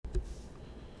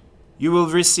You will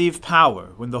receive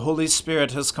power when the Holy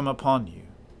Spirit has come upon you,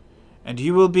 and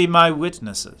you will be my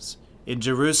witnesses in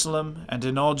Jerusalem and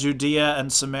in all Judea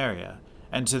and Samaria,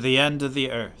 and to the end of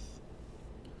the earth.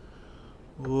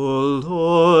 O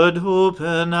Lord,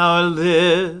 open our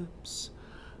lips,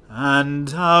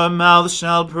 and our mouth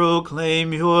shall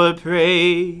proclaim your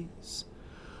praise.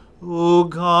 O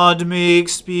God, make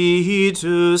speed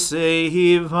to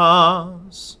save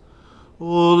us.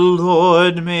 O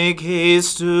Lord, make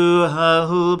haste to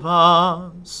help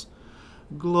us.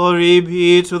 Glory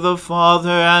be to the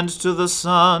Father, and to the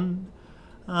Son,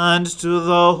 and to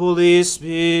the Holy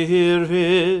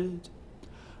Spirit,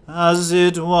 as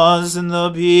it was in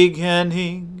the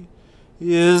beginning,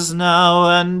 is now,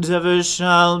 and ever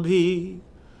shall be,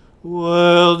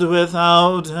 world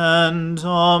without end.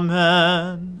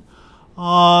 Amen.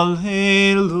 Alleluia.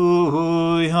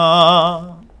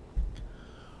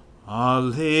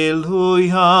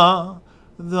 Alleluia.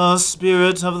 The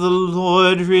Spirit of the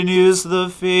Lord renews the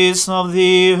face of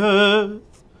the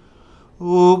earth.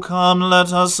 O come,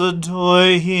 let us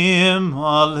adore him.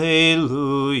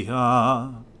 Alleluia.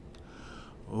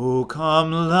 O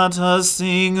come, let us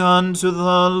sing unto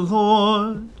the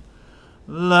Lord.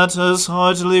 Let us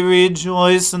heartily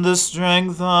rejoice in the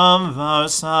strength of our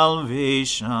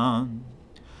salvation.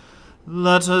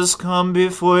 Let us come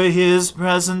before his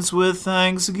presence with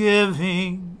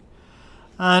thanksgiving,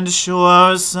 and show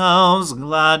ourselves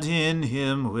glad in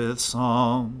him with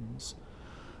psalms.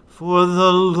 For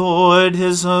the Lord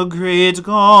is a great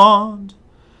God,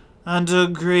 and a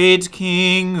great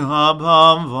King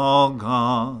above all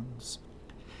gods.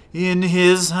 In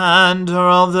his hand are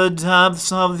all the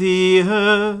depths of the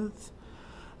earth,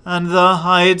 and the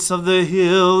heights of the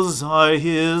hills are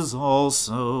his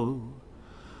also.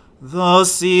 The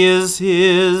sea is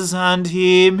his, and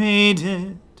he made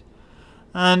it,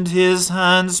 and his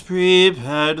hands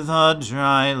prepared the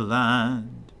dry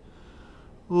land.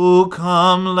 O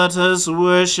come, let us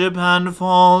worship and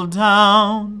fall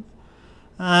down,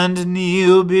 and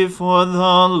kneel before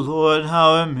the Lord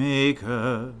our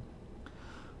Maker.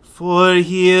 For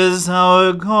he is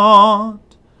our God,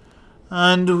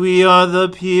 and we are the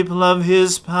people of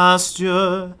his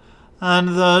pasture, and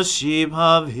the sheep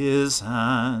of his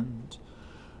hand.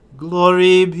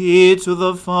 Glory be to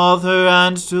the Father,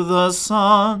 and to the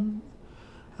Son,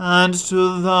 and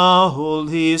to the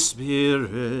Holy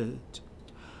Spirit,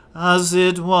 as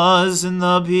it was in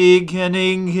the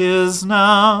beginning, is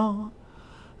now,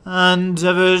 and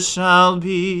ever shall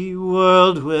be,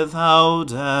 world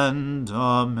without end.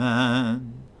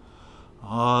 Amen.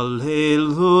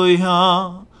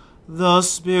 Alleluia. The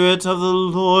Spirit of the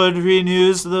Lord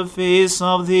renews the face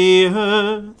of the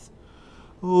earth.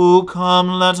 O come,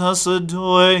 let us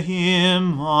adore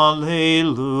him.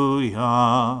 Alleluia.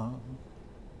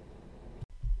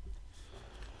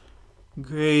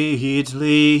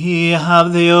 Greatly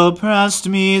have they oppressed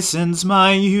me since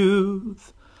my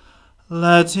youth.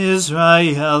 Let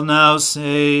Israel now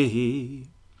say,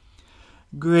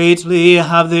 greatly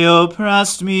have they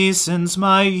oppressed me since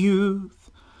my youth,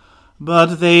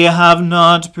 but they have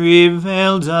not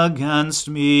prevailed against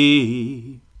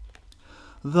me.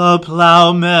 The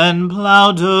plowmen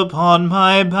plowed upon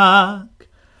my back,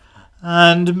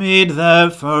 and made their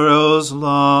furrows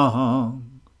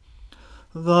long.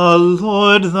 The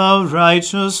Lord, the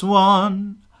righteous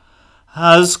one,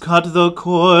 has cut the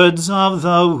cords of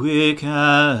the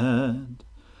wicked.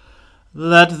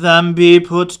 Let them be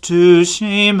put to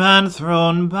shame and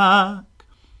thrown back,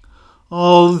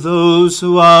 all those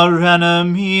who are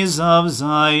enemies of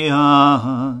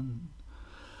Zion.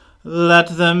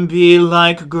 Let them be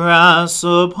like grass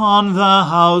upon the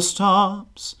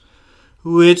housetops,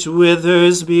 which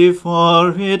withers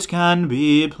before it can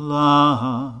be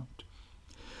plucked,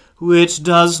 which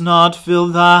does not fill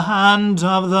the hand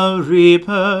of the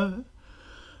reaper,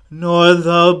 nor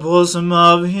the bosom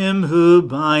of him who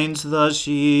binds the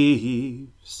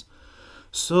sheaves,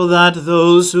 so that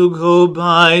those who go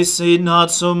by say not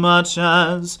so much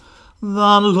as,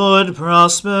 the Lord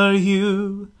prosper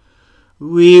you.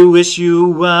 We wish you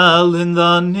well in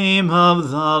the name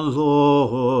of the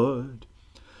Lord.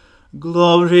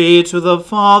 Glory to the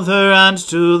Father, and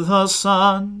to the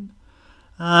Son,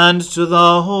 and to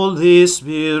the Holy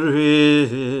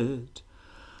Spirit,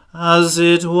 as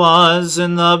it was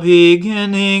in the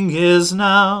beginning, is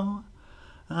now,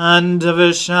 and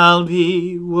ever shall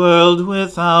be, world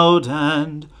without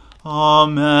end.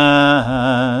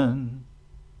 Amen.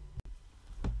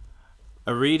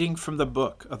 A reading from the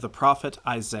book of the prophet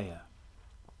Isaiah.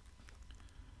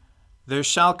 There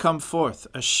shall come forth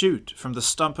a shoot from the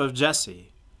stump of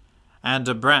Jesse, and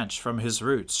a branch from his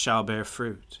roots shall bear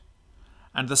fruit.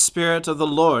 and the Spirit of the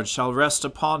Lord shall rest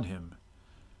upon him,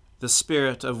 the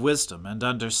Spirit of wisdom and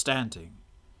understanding,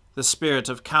 the Spirit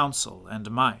of counsel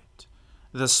and might,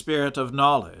 the Spirit of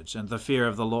knowledge and the fear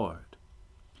of the Lord.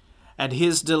 And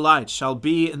his delight shall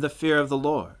be in the fear of the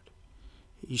Lord.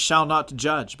 He shall not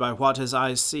judge by what his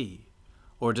eyes see,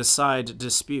 or decide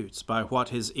disputes by what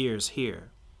his ears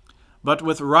hear. But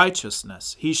with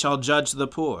righteousness he shall judge the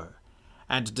poor,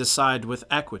 and decide with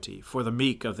equity for the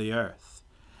meek of the earth.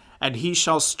 And he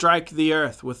shall strike the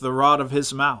earth with the rod of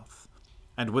his mouth,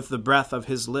 and with the breath of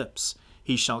his lips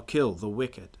he shall kill the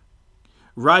wicked.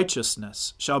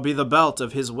 Righteousness shall be the belt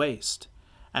of his waist,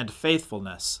 and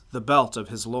faithfulness the belt of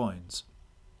his loins.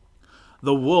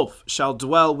 The wolf shall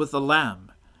dwell with the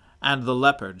lamb, and the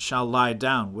leopard shall lie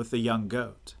down with the young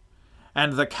goat,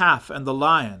 and the calf and the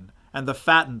lion and the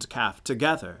fattened calf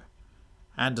together,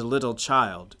 and a little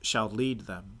child shall lead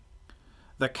them.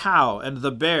 The cow and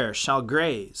the bear shall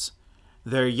graze,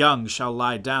 their young shall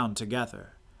lie down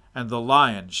together, and the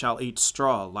lion shall eat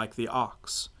straw like the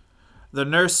ox. The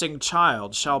nursing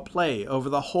child shall play over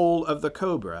the hole of the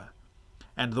cobra,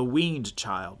 and the weaned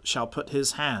child shall put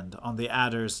his hand on the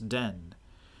adder's den.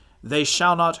 They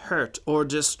shall not hurt or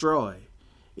destroy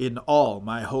in all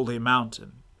my holy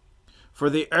mountain. For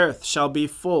the earth shall be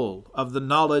full of the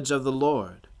knowledge of the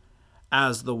Lord,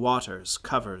 as the waters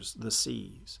covers the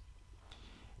seas.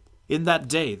 In that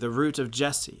day the root of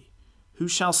Jesse, who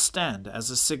shall stand as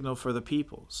a signal for the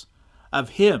peoples?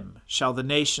 Of him shall the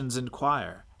nations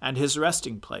inquire, and his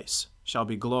resting place shall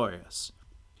be glorious.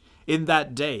 In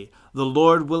that day the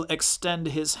Lord will extend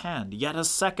his hand yet a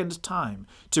second time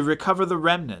to recover the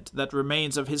remnant that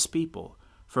remains of his people,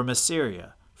 from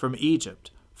Assyria, from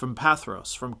Egypt, from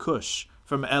Pathros, from Cush,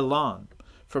 from Elon,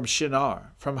 from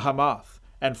Shinar, from Hamath,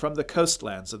 and from the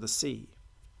coastlands of the sea.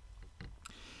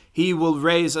 He will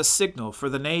raise a signal for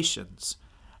the nations,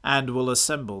 and will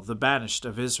assemble the banished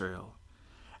of Israel,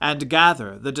 and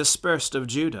gather the dispersed of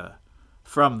Judah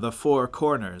from the four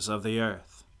corners of the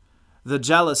earth. The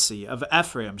jealousy of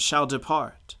Ephraim shall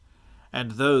depart,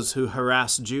 and those who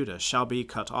harass Judah shall be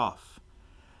cut off.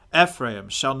 Ephraim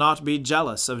shall not be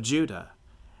jealous of Judah,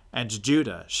 and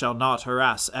Judah shall not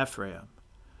harass Ephraim.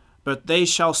 But they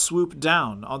shall swoop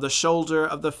down on the shoulder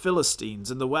of the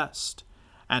Philistines in the west,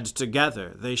 and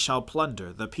together they shall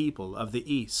plunder the people of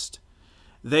the east.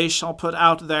 They shall put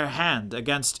out their hand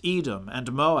against Edom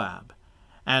and Moab,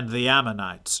 and the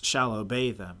Ammonites shall obey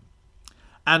them.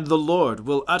 And the Lord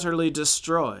will utterly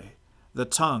destroy the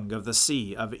tongue of the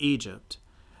sea of Egypt,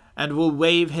 and will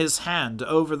wave his hand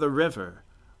over the river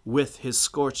with his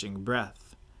scorching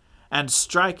breath, and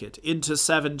strike it into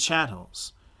 7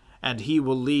 channels, and he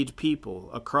will lead people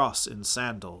across in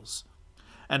sandals.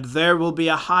 And there will be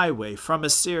a highway from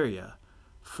Assyria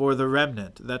for the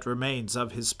remnant that remains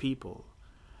of his people,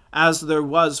 as there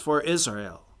was for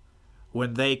Israel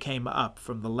when they came up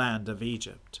from the land of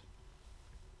Egypt.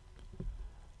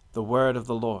 The word of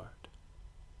the Lord.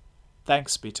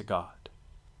 Thanks be to God.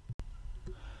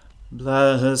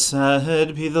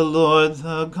 Blessed be the Lord,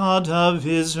 the God of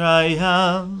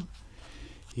Israel.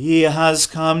 He has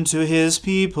come to his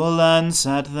people and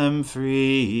set them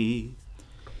free.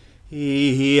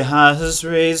 He has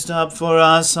raised up for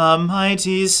us a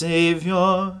mighty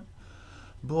Saviour,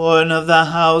 born of the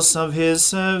house of his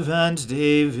servant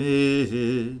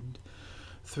David.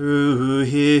 Through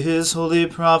his holy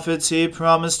prophets he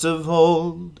promised of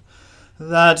old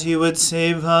that he would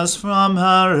save us from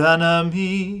our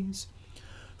enemies,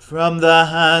 from the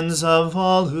hands of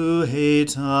all who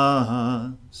hate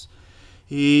us.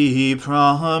 He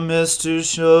promised to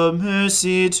show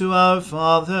mercy to our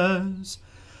fathers,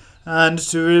 and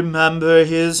to remember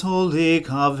his holy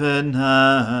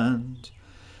covenant.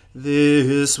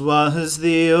 This was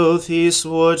the oath he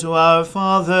swore to our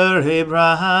father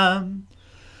Abraham,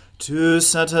 to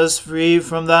set us free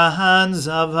from the hands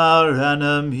of our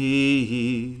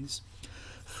enemies,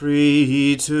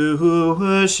 free to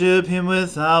worship him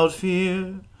without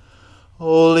fear,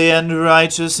 holy and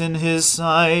righteous in his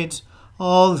sight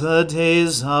all the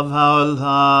days of our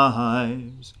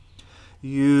lives.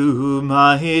 You,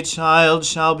 my child,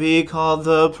 shall be called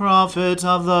the prophet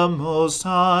of the Most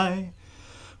High,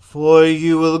 for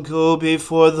you will go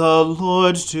before the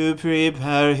Lord to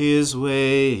prepare his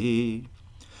way,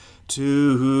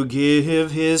 to give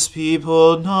his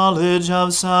people knowledge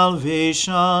of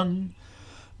salvation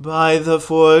by the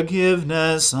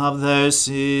forgiveness of their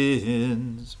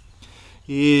sins.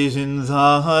 In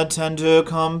the tender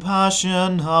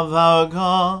compassion of our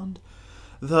God,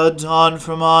 the dawn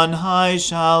from on high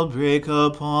shall break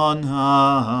upon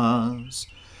us,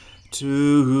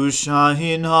 to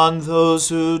shine on those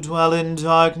who dwell in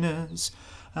darkness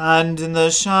and in the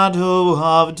shadow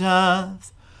of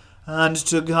death, and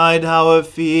to guide our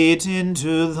feet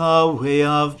into the way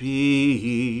of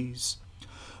peace.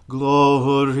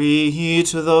 Glory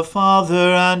to the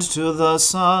Father, and to the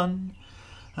Son,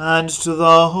 and to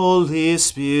the Holy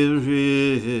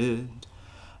Spirit,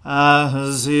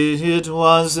 as it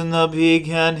was in the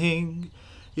beginning,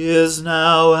 is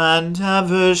now, and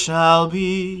ever shall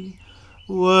be,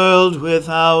 world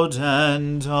without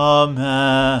end.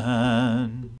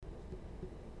 Amen.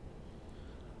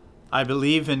 I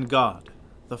believe in God,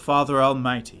 the Father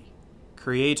Almighty,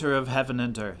 creator of heaven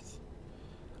and earth.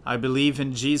 I believe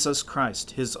in Jesus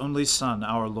Christ, his only Son,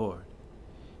 our Lord.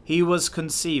 He was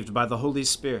conceived by the Holy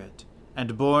Spirit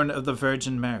and born of the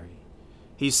Virgin Mary.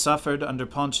 He suffered under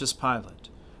Pontius Pilate,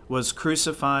 was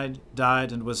crucified,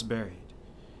 died, and was buried.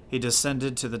 He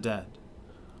descended to the dead.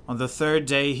 On the third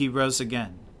day he rose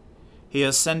again. He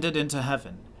ascended into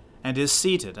heaven, and is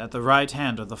seated at the right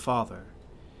hand of the Father.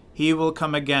 He will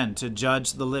come again to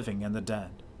judge the living and the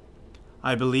dead.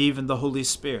 I believe in the Holy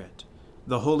Spirit,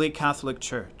 the Holy Catholic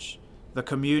Church, the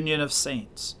communion of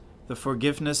saints, the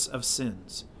forgiveness of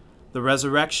sins, the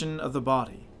resurrection of the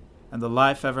body, and the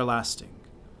life everlasting.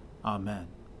 Amen.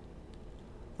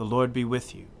 The Lord be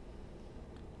with you.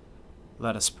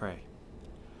 Let us pray.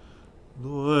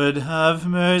 Lord, have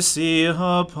mercy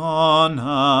upon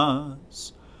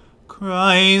us.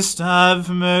 Christ, have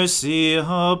mercy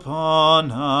upon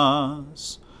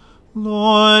us.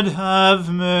 Lord, have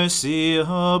mercy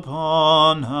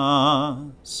upon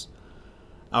us.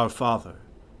 Our Father,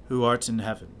 who art in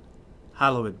heaven,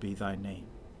 hallowed be thy name.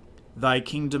 Thy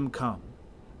kingdom come,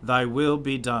 thy will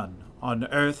be done, on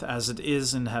earth as it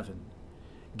is in heaven.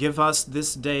 Give us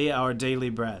this day our daily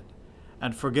bread,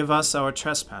 and forgive us our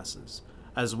trespasses,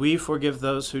 as we forgive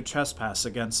those who trespass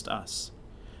against us.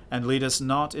 And lead us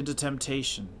not into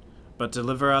temptation, but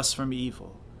deliver us from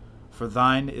evil. For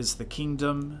thine is the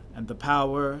kingdom, and the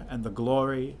power, and the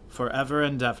glory, forever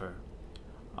and ever.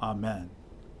 Amen.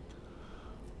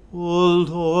 O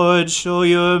Lord, show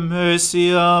your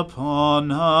mercy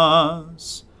upon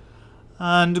us,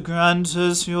 and grant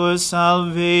us your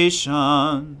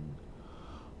salvation.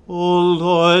 O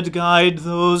Lord, guide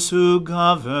those who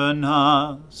govern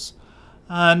us,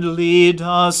 and lead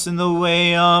us in the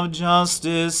way of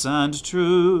justice and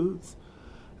truth.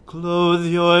 Clothe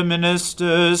your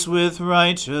ministers with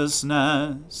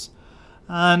righteousness,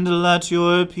 and let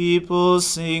your people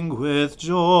sing with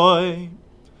joy.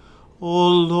 O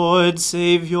Lord,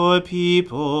 save your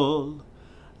people,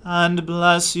 and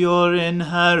bless your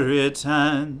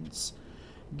inheritance.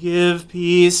 Give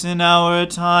peace in our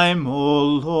time, O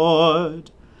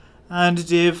Lord, and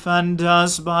defend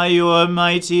us by your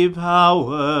mighty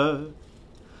power.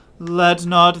 Let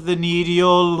not the needy,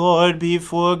 O Lord, be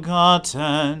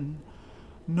forgotten,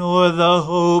 nor the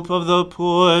hope of the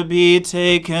poor be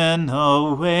taken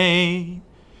away.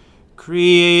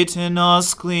 Create in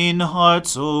us clean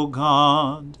hearts, O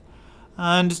God,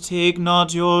 and take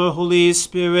not your Holy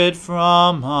Spirit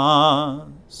from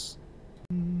us.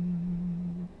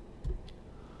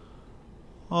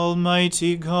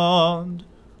 Almighty God,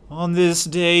 on this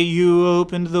day you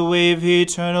opened the way of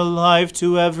eternal life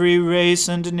to every race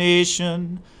and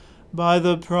nation by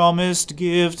the promised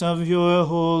gift of your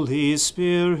Holy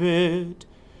Spirit.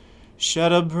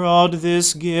 Shed abroad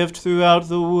this gift throughout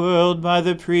the world by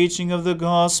the preaching of the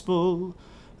gospel,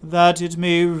 that it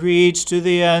may reach to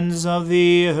the ends of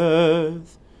the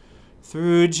earth.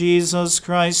 Through Jesus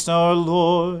Christ our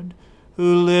Lord,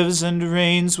 who lives and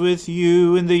reigns with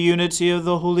you in the unity of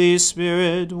the Holy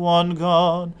Spirit, one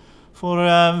God,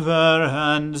 forever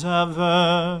and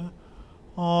ever.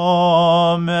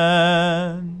 Amen.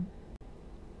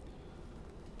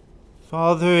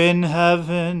 Father in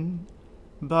heaven,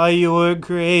 by your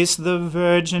grace the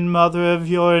Virgin Mother of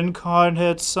your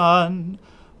incarnate Son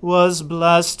was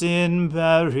blessed in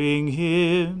bearing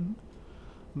him,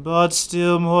 but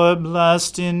still more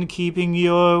blessed in keeping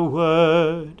your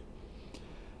word.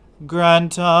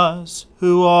 Grant us,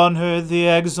 who honor the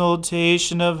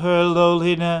exaltation of her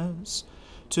lowliness,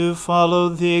 to follow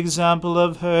the example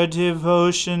of her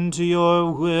devotion to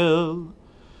your will.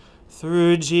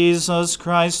 Through Jesus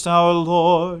Christ our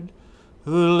Lord,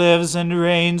 who lives and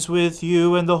reigns with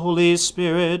you in the Holy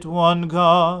Spirit, one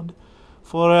God,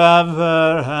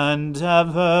 forever and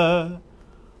ever.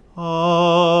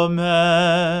 Amen.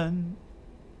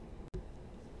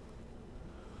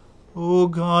 O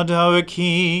God, our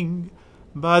King,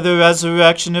 by the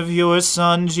resurrection of your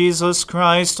Son, Jesus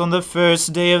Christ, on the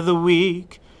first day of the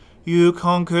week, you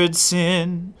conquered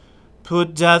sin,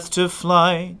 put death to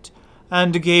flight,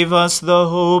 and gave us the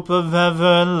hope of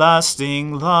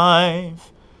everlasting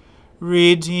life.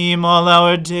 Redeem all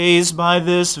our days by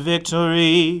this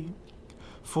victory.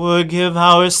 Forgive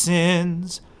our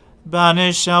sins,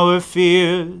 banish our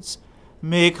fears,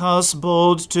 make us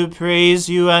bold to praise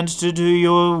you and to do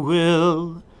your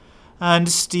will, and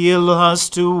steel us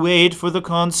to wait for the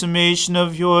consummation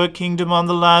of your kingdom on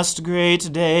the last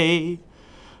great day.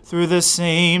 Through the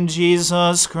same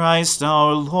Jesus Christ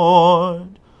our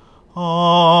Lord.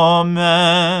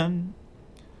 Amen.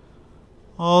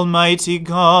 Almighty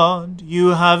God, you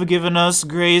have given us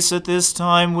grace at this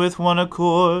time with one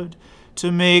accord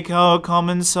to make our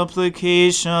common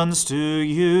supplications to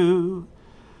you.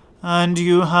 And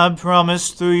you have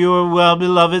promised through your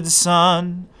well-beloved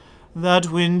Son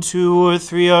that when 2 or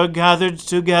 3 are gathered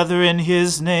together in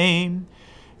his name,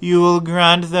 you will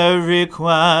grant their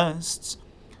requests.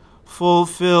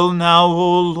 Fulfill now,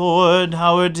 O Lord,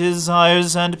 our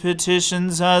desires and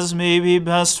petitions as may be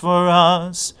best for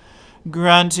us,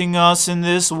 granting us in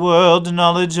this world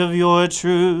knowledge of your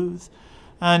truth,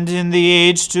 and in the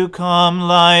age to come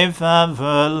life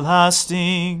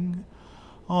everlasting.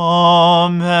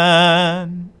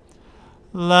 Amen.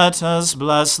 Let us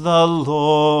bless the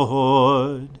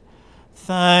Lord.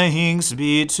 Thanks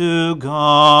be to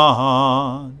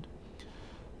God.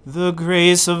 The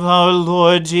grace of our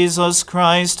Lord Jesus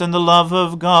Christ and the love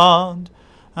of God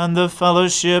and the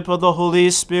fellowship of the Holy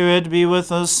Spirit be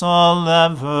with us all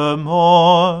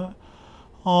evermore.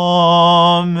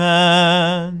 Amen.